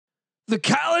The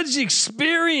college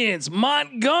experience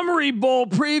Montgomery Bowl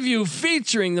preview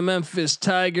featuring the Memphis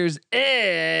Tigers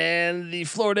and the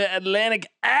Florida Atlantic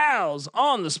Owls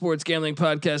on the Sports Gambling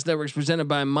Podcast Network, presented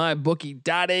by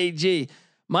MyBookie.ag.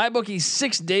 MyBookie's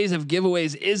 6 days of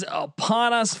giveaways is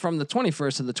upon us. From the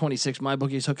 21st to the 26th,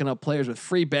 MyBookie is hooking up players with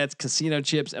free bets, casino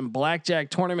chips, and blackjack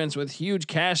tournaments with huge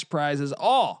cash prizes,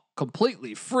 all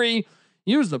completely free.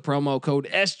 Use the promo code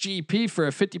SGP for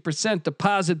a 50%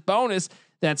 deposit bonus.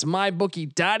 That's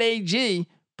mybookie.ag,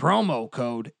 promo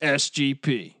code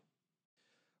SGP.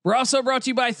 We're also brought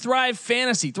to you by Thrive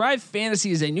Fantasy. Thrive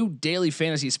Fantasy is a new daily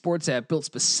fantasy sports app built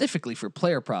specifically for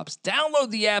player props.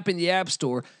 Download the app in the App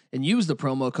Store and use the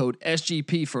promo code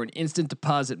SGP for an instant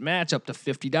deposit match up to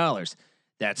 $50.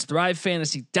 That's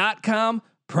thrivefantasy.com,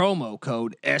 promo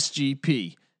code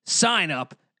SGP. Sign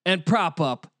up and prop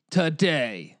up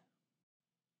today.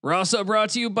 We're also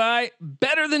brought to you by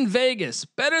Better Than Vegas.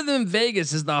 Better Than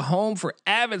Vegas is the home for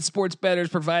avid sports bettors,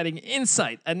 providing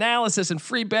insight, analysis, and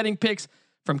free betting picks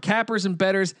from cappers and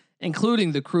bettors,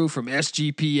 including the crew from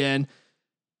SGPN.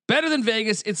 Better Than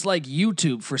Vegas, it's like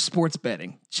YouTube for sports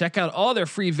betting. Check out all their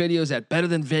free videos at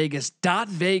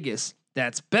betterthanvegas.vegas.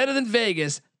 That's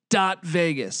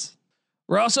betterthanvegas.vegas.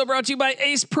 We're also brought to you by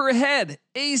Ace Per Head.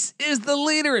 Ace is the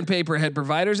leader in pay-per-head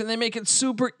providers, and they make it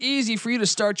super easy for you to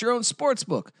start your own sports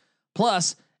book.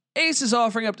 Plus, Ace is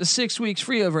offering up to 6 weeks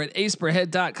free over at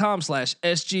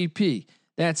aceperhead.com/SGP.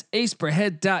 That's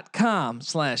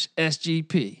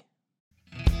aceperhead.com/SGP.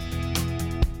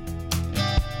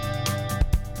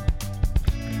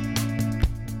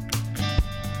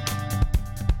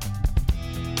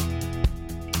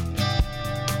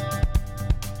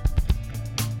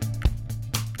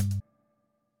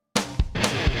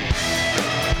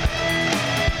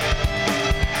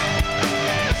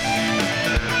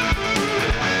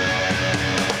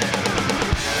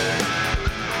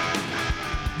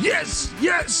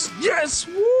 Yes.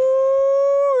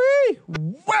 Woo-wee.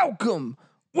 Welcome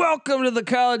to the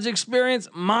college experience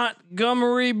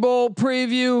Montgomery Bowl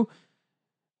preview.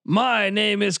 My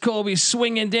name is Colby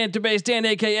Swinging Dantabase Dan,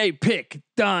 aka Pick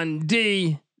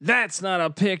Dundee. That's not a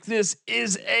pick. This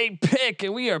is a pick,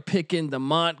 and we are picking the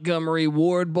Montgomery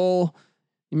Ward Bowl.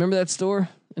 You remember that store?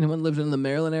 Anyone lived in the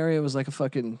Maryland area? It was like a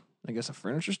fucking, I guess, a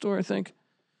furniture store, I think.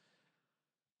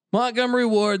 Montgomery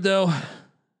Ward, though.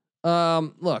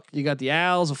 Look, you got the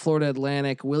Owls of Florida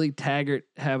Atlantic. Willie Taggart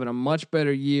having a much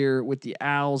better year with the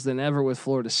Owls than ever with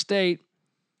Florida State.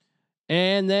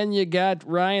 And then you got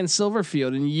Ryan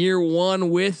Silverfield in year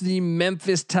one with the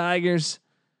Memphis Tigers.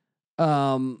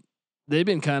 They've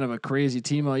been kind of a crazy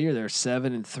team all year. They're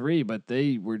 7-3, but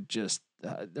they were just,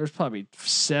 there's probably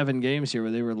 7 games here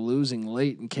where they were losing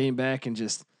late and came back and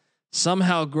just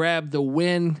somehow grabbed the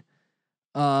win.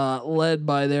 Led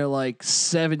by their like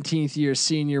 17th year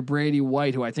senior Brady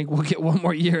White, who I think will get one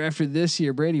more year after this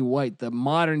year. Brady White, the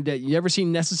modern day. You ever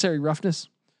seen Necessary Roughness?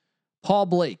 Paul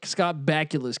Blake, Scott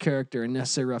Bakula's character in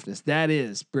Necessary Roughness. That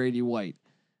is Brady White.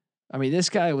 I mean, this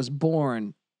guy was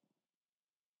born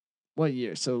what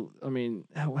year? So I mean,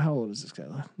 how old is this guy?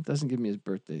 It doesn't give me his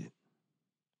birthday. What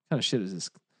kind of shit is this?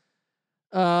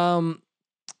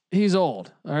 He's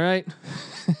old. All right.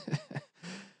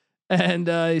 And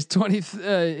he's 20.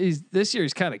 He's this year.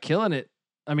 He's kind of killing it.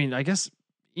 I mean, I guess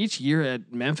each year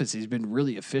at Memphis he's been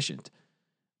really efficient.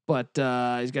 But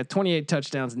he's got 28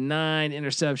 touchdowns, 9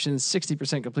 interceptions,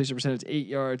 60% completion percentage, 8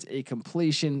 yards, a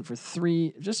completion for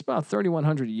just about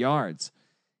 3,100 yards.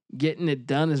 Getting it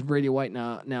done is Brady White.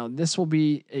 Now this will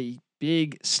be a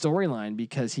big storyline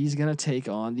because he's going to take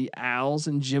on the Owls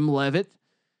and Jim Leavitt,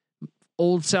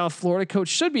 old South Florida coach,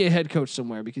 should be a head coach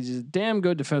somewhere because he's a damn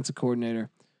good defensive coordinator.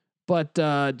 But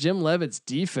Jim Leavitt's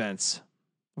defense,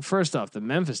 first off, the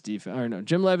Memphis defense, or no,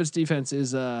 Jim Leavitt's defense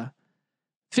is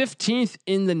 15th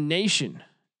in the nation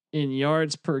in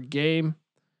yards per game.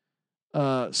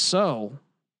 So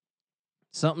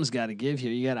something's got to give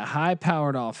here. You got a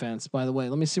high-powered offense. By the way,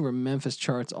 let me see where Memphis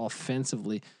charts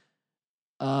offensively.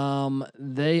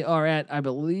 They are at, I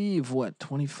believe,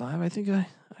 25? I think I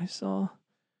saw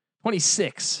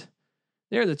 26.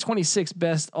 They're the 26th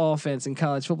best offense in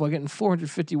college football, getting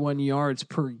 451 yards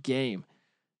per game.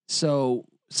 So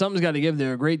something's got to give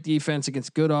there. A great defense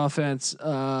against good offense.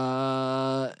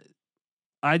 I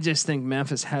just think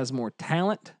Memphis has more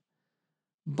talent,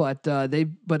 but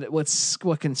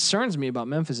what concerns me about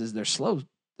Memphis is they're slow.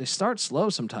 They start slow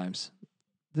sometimes.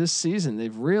 This season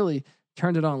they've really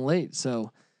turned it on late.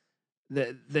 So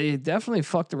they definitely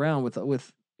fucked around with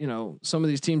some of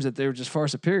these teams that they're just far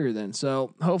superior than.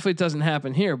 So hopefully it doesn't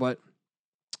happen here, but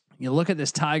you look at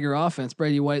this Tiger offense,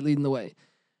 Brady White leading the way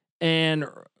and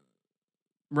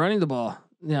running the ball.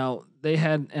 Now they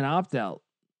had an opt out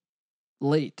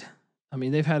late. I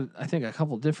mean, they've had I think a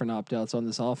couple different opt outs on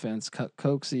this offense.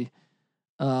 Coxie.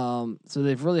 So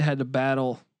they've really had to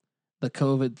battle the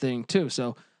COVID thing too.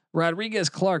 So Rodriguez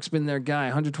Clark's been their guy.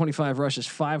 125 rushes,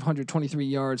 523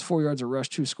 yards, 4 yards a rush,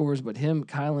 2 scores. But him,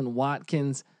 Kylan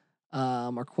Watkins,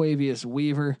 Marquavius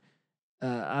Weaver,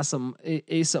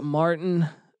 Asa Martin,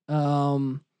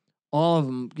 all of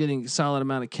them getting a solid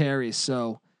amount of carries.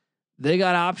 So they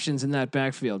got options in that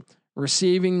backfield.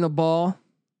 Receiving the ball,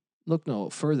 look no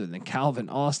further than Calvin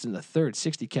Austin the third,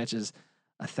 60 catches,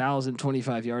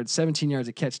 1,025 yards, 17 yards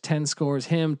a catch, 10 scores.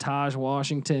 Him, Taj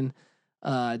Washington,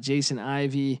 Jason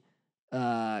Ivey,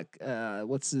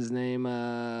 what's his name?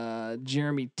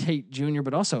 Jeremy Tate Jr.,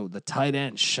 but also the tight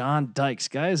end, Sean Dykes.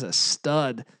 Guy is a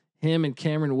stud. Him and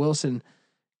Cameron Wilson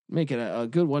make it a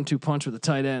good 1-2 punch with the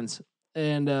tight ends.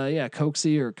 And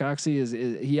Coxie is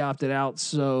he opted out,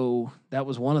 so that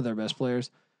was one of their best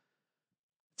players.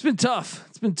 It's been tough.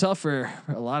 It's been tough for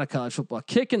a lot of college football.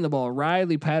 Kicking the ball,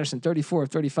 Riley Patterson, 34 of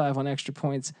 35 on extra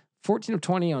points, 14 of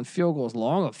 20 on field goals,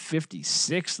 long of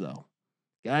 56 though.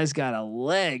 Guy's got a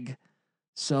leg,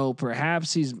 so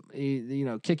perhaps he's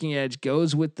kicking edge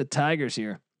goes with the Tigers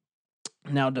here.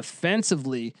 Now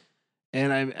defensively,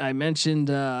 and I mentioned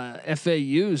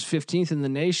FAU's 15th in the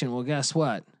nation. Well, guess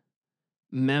what?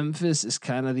 Memphis is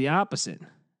kind of the opposite.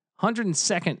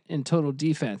 102nd in total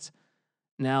defense.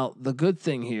 Now, the good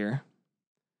thing here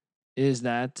is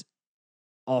that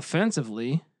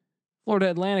offensively,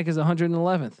 Florida Atlantic is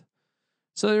 111th.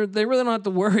 So they really don't have to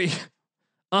worry.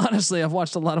 Honestly, I've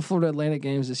watched a lot of Florida Atlantic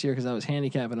games this year because I was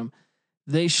handicapping them.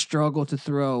 They struggle to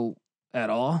throw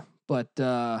at all, but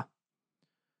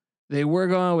they were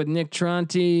going with Nick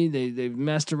Tronti. They've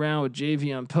messed around with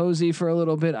Javion Posey for a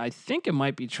little bit. I think it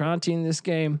might be Tronti in this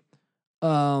game.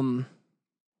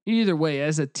 Either way,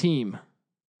 as a team,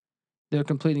 they're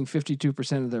completing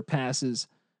 52% of their passes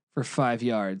for 5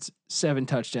 yards, 7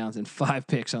 touchdowns, and 5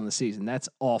 picks on the season. That's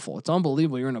awful. It's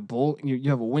unbelievable. You're in a bowl. You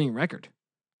have a winning record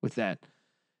with that.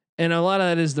 And a lot of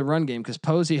that is the run game because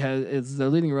Posey is the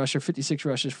leading rusher, 56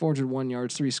 rushes, 401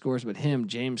 yards, 3 scores. But him,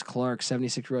 James Clark,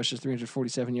 76 rushes,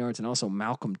 347 yards, and also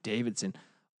Malcolm Davidson.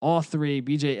 All three,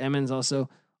 BJ Emmons also,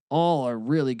 all are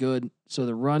really good. So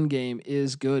the run game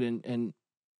is good, and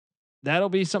that'll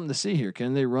be something to see here.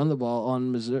 Can they run the ball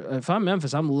on Missouri? If I'm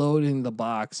Memphis, I'm loading the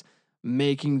box,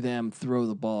 making them throw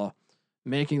the ball,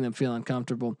 making them feel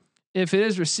uncomfortable. If it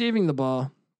is receiving the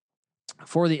ball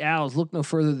for the Owls, look no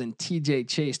further than TJ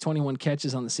Chase, 21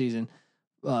 catches on the season,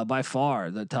 by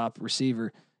far the top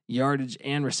receiver, yardage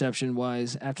and reception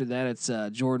wise. After that, it's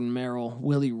Jordan Merrill,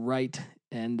 Willie Wright,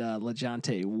 and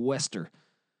LaJonte Wester.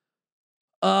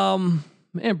 And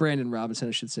Brandon Robinson,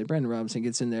 I should say. Brandon Robinson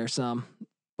gets in there some.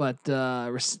 But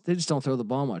they just don't throw the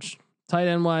ball much. Tight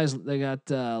end wise, they got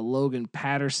Logan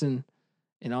Patterson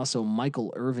and also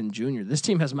Michael Irvin Jr. This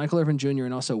team has Michael Irvin Jr.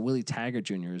 and also Willie Taggart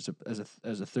Jr. as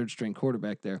a third string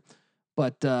quarterback there.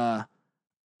 But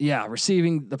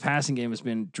receiving the passing game has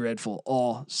been dreadful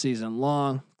all season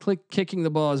long. Kicking the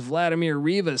ball is Vladimir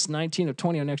Rivas, 19 of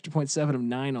 20 on extra point, 7 of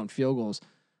 9 on field goals,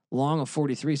 long of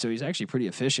 43. So he's actually pretty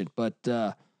efficient, but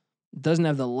doesn't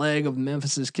have the leg of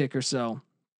Memphis's kicker. So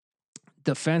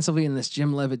defensively in this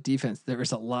Jim Leavitt defense, there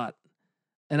is a lot.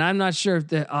 And I'm not sure if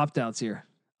the opt-outs here.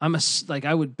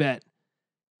 I would bet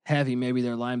heavy maybe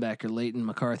their linebacker Leighton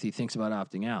McCarthy thinks about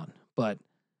opting out. But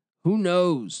who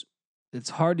knows? It's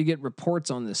hard to get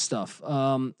reports on this stuff.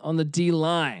 On the D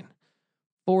line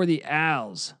for the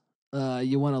Owls,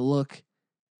 you want to look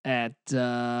at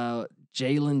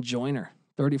Jalen Joyner,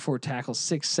 34 tackles,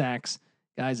 6 sacks.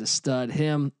 Guy's a stud.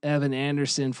 Him, Evan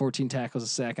Anderson, 14 tackles, a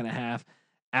sack and a half.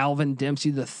 Alvin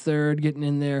Dempsey the third getting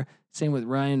in there. Same with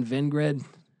Ryan Vingred,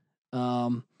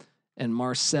 and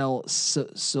Marcel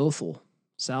Southall,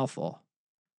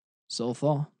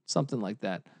 something like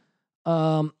that.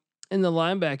 In the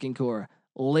linebacking core,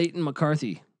 Leighton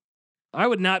McCarthy. I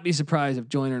would not be surprised if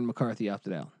Joyner and McCarthy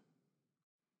opted out.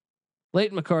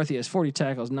 Leighton McCarthy has 40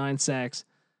 tackles, 9 sacks,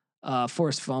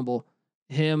 forced fumble.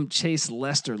 Him, Chase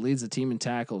Lester leads the team in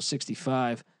tackles,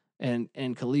 65. And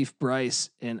Khalif Bryce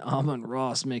and Amon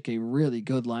Ross make a really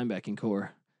good linebacking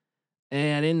core.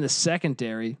 And in the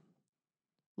secondary,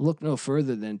 look no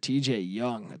further than TJ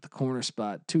Young at the corner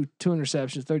spot. Two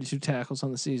interceptions, 32 tackles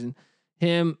on the season.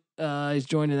 Him is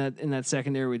joined in that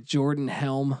secondary with Jordan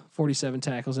Helm, 47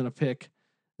 tackles and a pick.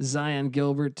 Zion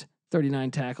Gilbert, 39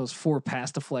 tackles, 4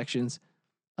 pass deflections.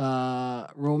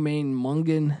 Romaine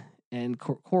Mungan and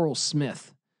Coral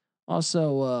Smith.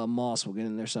 Also, Moss will get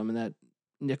in there some in that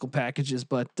nickel packages,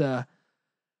 but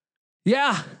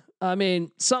I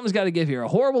mean, something's got to give here. A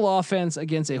horrible offense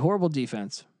against a horrible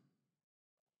defense.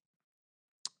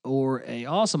 or a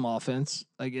awesome offense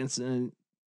against a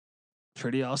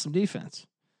pretty awesome defense,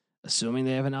 assuming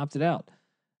they haven't opted out.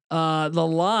 The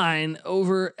line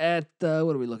over at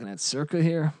what are we looking at? Circa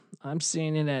here. I'm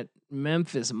seeing it at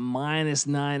Memphis minus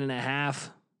 9.5.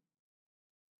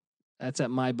 That's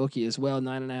at my bookie as well,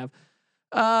 9.5.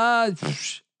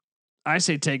 I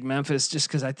say take Memphis just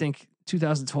because I think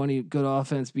 2020 good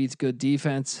offense beats good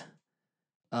defense.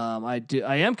 I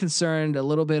am concerned a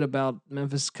little bit about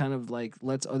Memphis kind of like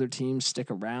lets other teams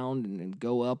stick around and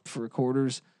go up for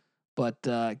quarters, but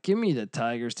give me the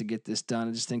Tigers to get this done.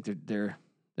 I just think they're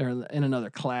in another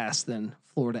class than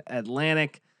Florida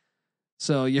Atlantic.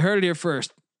 So you heard it here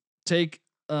first. Take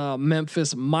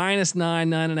Memphis minus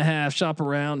 9.5. Shop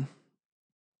around.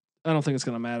 I don't think it's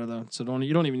gonna matter though. So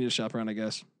you don't even need to shop around. I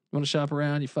guess you want to shop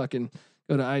around. You fucking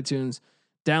go to iTunes,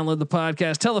 download the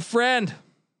podcast, tell a friend.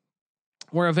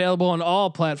 We're available on all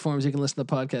platforms. You can listen to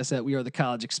the podcast at. We are the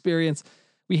College Experience.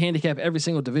 We handicap every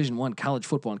single Division I college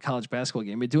football and college basketball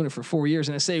game. We've been doing it for 4 years,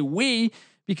 and I say we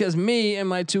because me and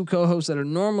my two co-hosts that are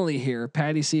normally here,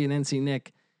 Patty C and NC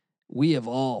Nick, we have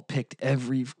all picked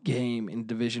every game in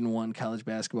Division I college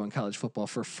basketball and college football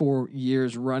for 4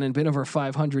 years running. Been over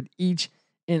 500 each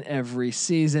and every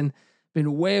season.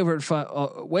 Been way over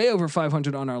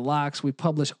 500 on our locks. We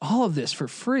publish all of this for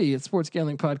free at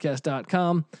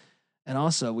sportsgamblingpodcast.com. And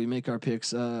also we make our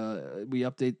picks. We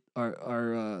update our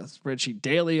spreadsheet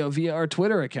daily via our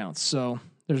Twitter accounts. So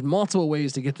there's multiple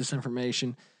ways to get this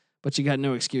information, but you got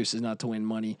no excuses not to win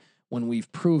money when we've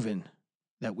proven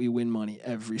that we win money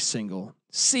every single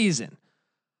season.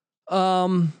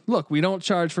 Look, we don't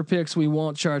charge for picks. We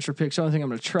won't charge for picks. The only thing I'm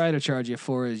going to try to charge you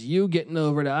for is you getting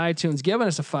over to iTunes, giving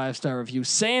us a 5-star review,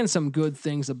 saying some good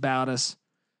things about us,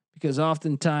 because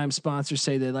oftentimes sponsors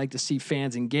say they like to see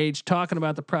fans engaged, talking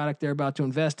about the product they're about to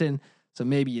invest in. So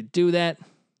maybe you do that.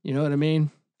 You know what I mean?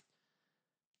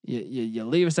 You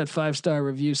leave us that 5-star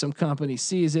review. Some company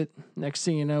sees it. Next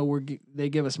thing you know, they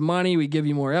give us money. We give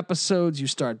you more episodes. You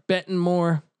start betting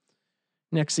more.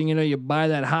 Next thing you know, you buy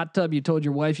that hot tub you told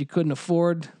your wife you couldn't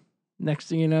afford. Next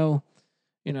thing you know,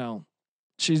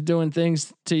 she's doing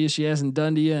things to you she hasn't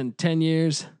done to you in 10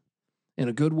 years in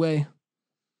a good way.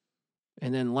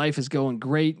 And then life is going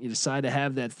great. You decide to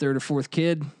have that third or fourth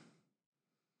kid.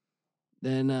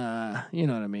 Then, you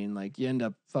know what I mean? Like you end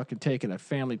up fucking taking a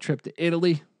family trip to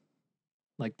Italy,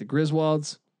 like the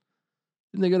Griswolds.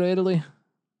 Didn't they go to Italy?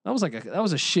 That was a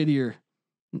shittier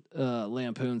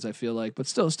Lampoons, I feel like, but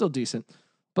still decent.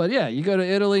 But yeah, you go to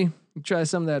Italy, you try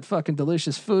some of that fucking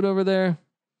delicious food over there.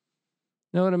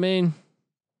 Know what I mean?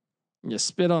 You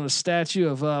spit on a statue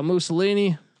of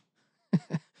Mussolini.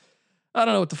 I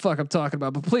don't know what the fuck I'm talking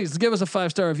about, but please give us a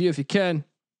 5-star review if you can.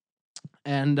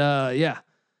 And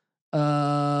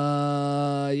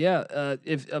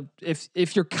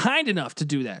if you're kind enough to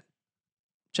do that,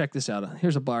 check this out.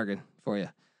 Here's a bargain for you.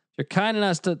 If you're kind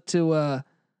enough to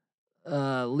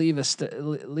leave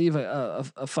a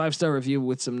 5-star review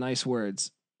with some nice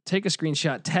words, take a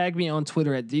screenshot, tag me on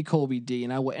Twitter at TheColbyD,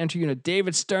 and I will enter you in a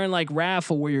David Stern-like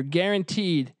raffle where you're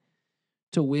guaranteed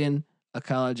to win a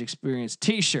College Experience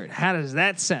t-shirt. How does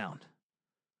that sound?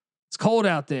 It's cold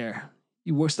out there.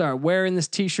 You will start wearing this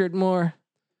t-shirt more.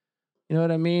 You know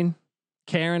what I mean?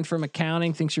 Karen from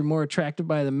accounting thinks you're more attractive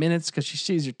by the minutes because she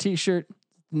sees your t-shirt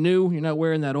new. You're not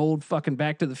wearing that old fucking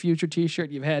Back to the Future t-shirt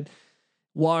you've had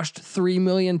washed 3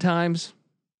 million times.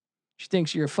 She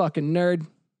thinks you're a fucking nerd.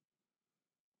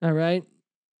 All right.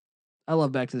 I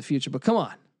love Back to the Future, but come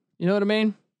on. You know what I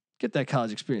mean? Get that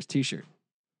College Experience t-shirt.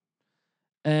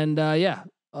 And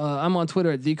I'm on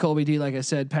Twitter at TheColbyD. Like I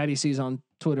said, Patty C's on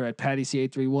Twitter at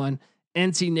PattyC831.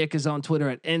 NC Nick is on Twitter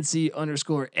at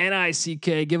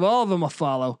NC_NICK. Give all of them a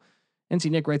follow. NC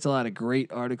Nick writes a lot of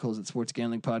great articles at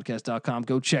sportsgamblingpodcast.com.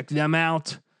 Go check them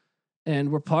out.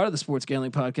 And we're part of the Sports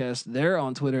Gambling Podcast. They're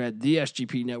on Twitter at the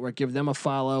SGP Network. Give them a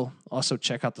follow. Also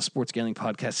check out the Sports Gambling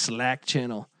Podcast Slack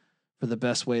channel for the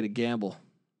best way to gamble.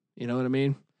 You know what I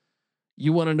mean?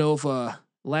 You want to know if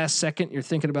last second you're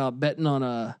thinking about betting on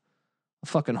a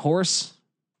fucking horse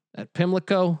at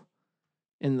Pimlico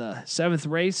in the 7th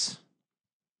race?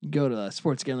 You go to the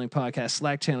Sports Gambling Podcast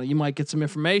Slack channel. You might get some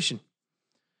information.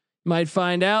 You might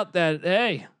find out that,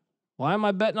 hey, why am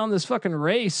I betting on this fucking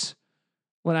race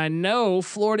when I know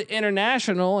Florida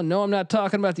International, and no, I'm not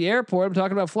talking about the airport, I'm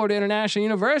talking about Florida International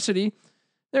University,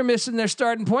 they're missing their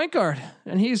starting point guard,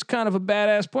 and he's kind of a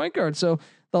badass point guard. So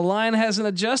the line hasn't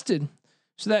adjusted.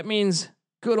 So that means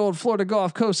good old Florida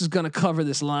Gulf Coast is going to cover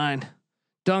this line.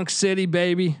 Dunk City,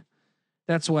 baby.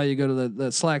 That's why you go to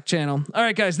the Slack channel. All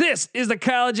right, guys, this is the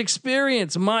College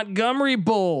Experience Montgomery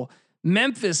Bowl.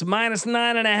 Memphis minus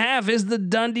 9.5 is the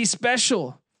Dundee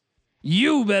special.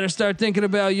 you better start thinking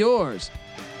about yours.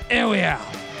 And we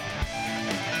out.